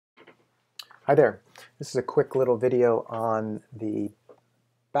Hi there. This is a quick little video on the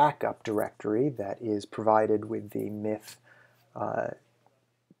backup directory that is provided with the Myth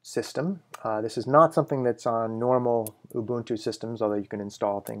system. This is not something that's on normal Ubuntu systems, although you can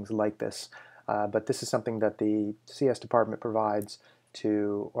install things like this. But this is something that the CS department provides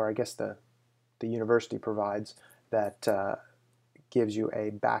to, or I guess the university provides, that gives you a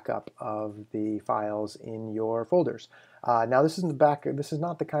backup of the files in your folders. Now this is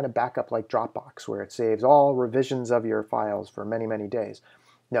not the kind of backup like Dropbox where it saves all revisions of your files for many, many days.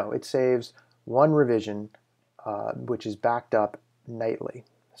 No, it saves one revision which is backed up nightly.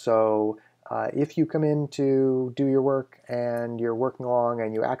 So if you come in to do your work and you're working along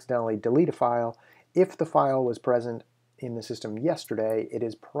and you accidentally delete a file, if the file was present in the system yesterday, it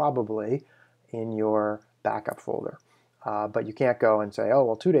is probably in your backup folder. But you can't go and say, oh,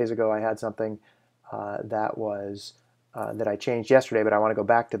 well, 2 days ago I had something that I changed yesterday, but I want to go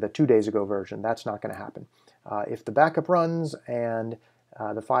back to the 2 days ago version. That's not going to happen. If the backup runs and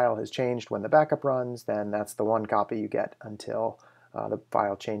the file has changed when the backup runs, then that's the one copy you get until the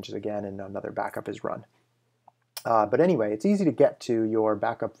file changes again and another backup is run. But anyway, it's easy to get to your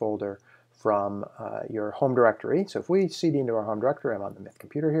backup folder from your home directory. So if we cd into our home directory, I'm on the Myth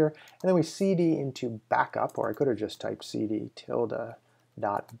computer here, and then we cd into backup, or I could have just typed cd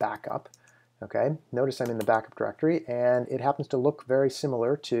tilde.backup. Okay, notice I'm in the backup directory, and it happens to look very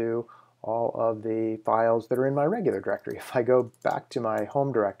similar to all of the files that are in my regular directory. If I go back to my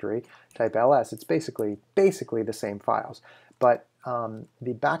home directory, type ls, it's basically the same files. But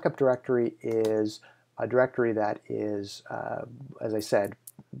the backup directory is a directory that is, as I said,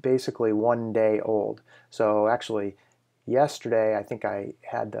 basically 1 day old. So actually, yesterday I think I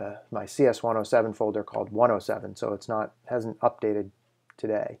had my CS107 folder called 107, so hasn't updated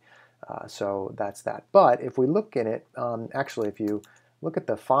today. So that's that. But if we look in it, actually, if you look at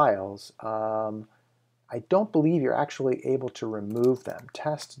the files, I don't believe you're actually able to remove them.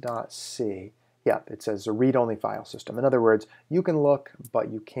 Test.c. Yeah, it says a read-only file system. In other words, you can look,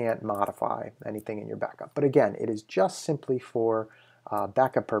 but you can't modify anything in your backup. But again, it is just simply for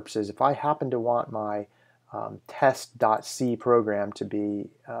backup purposes. If I happen to want my test.c program to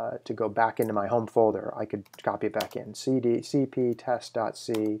go back into my home folder, I could copy it back in. cp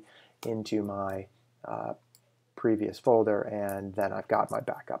test.c into my previous folder, and then I've got my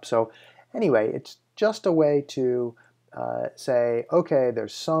backup. So anyway, it's just a way to say, okay,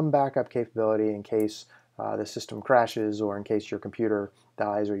 there's some backup capability in case the system crashes or in case your computer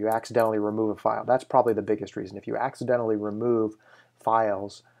dies or you accidentally remove a file. That's probably the biggest reason. If you accidentally remove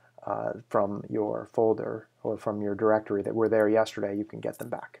files from your folder or from your directory that were there yesterday, you can get them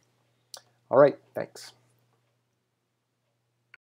back. All right, thanks.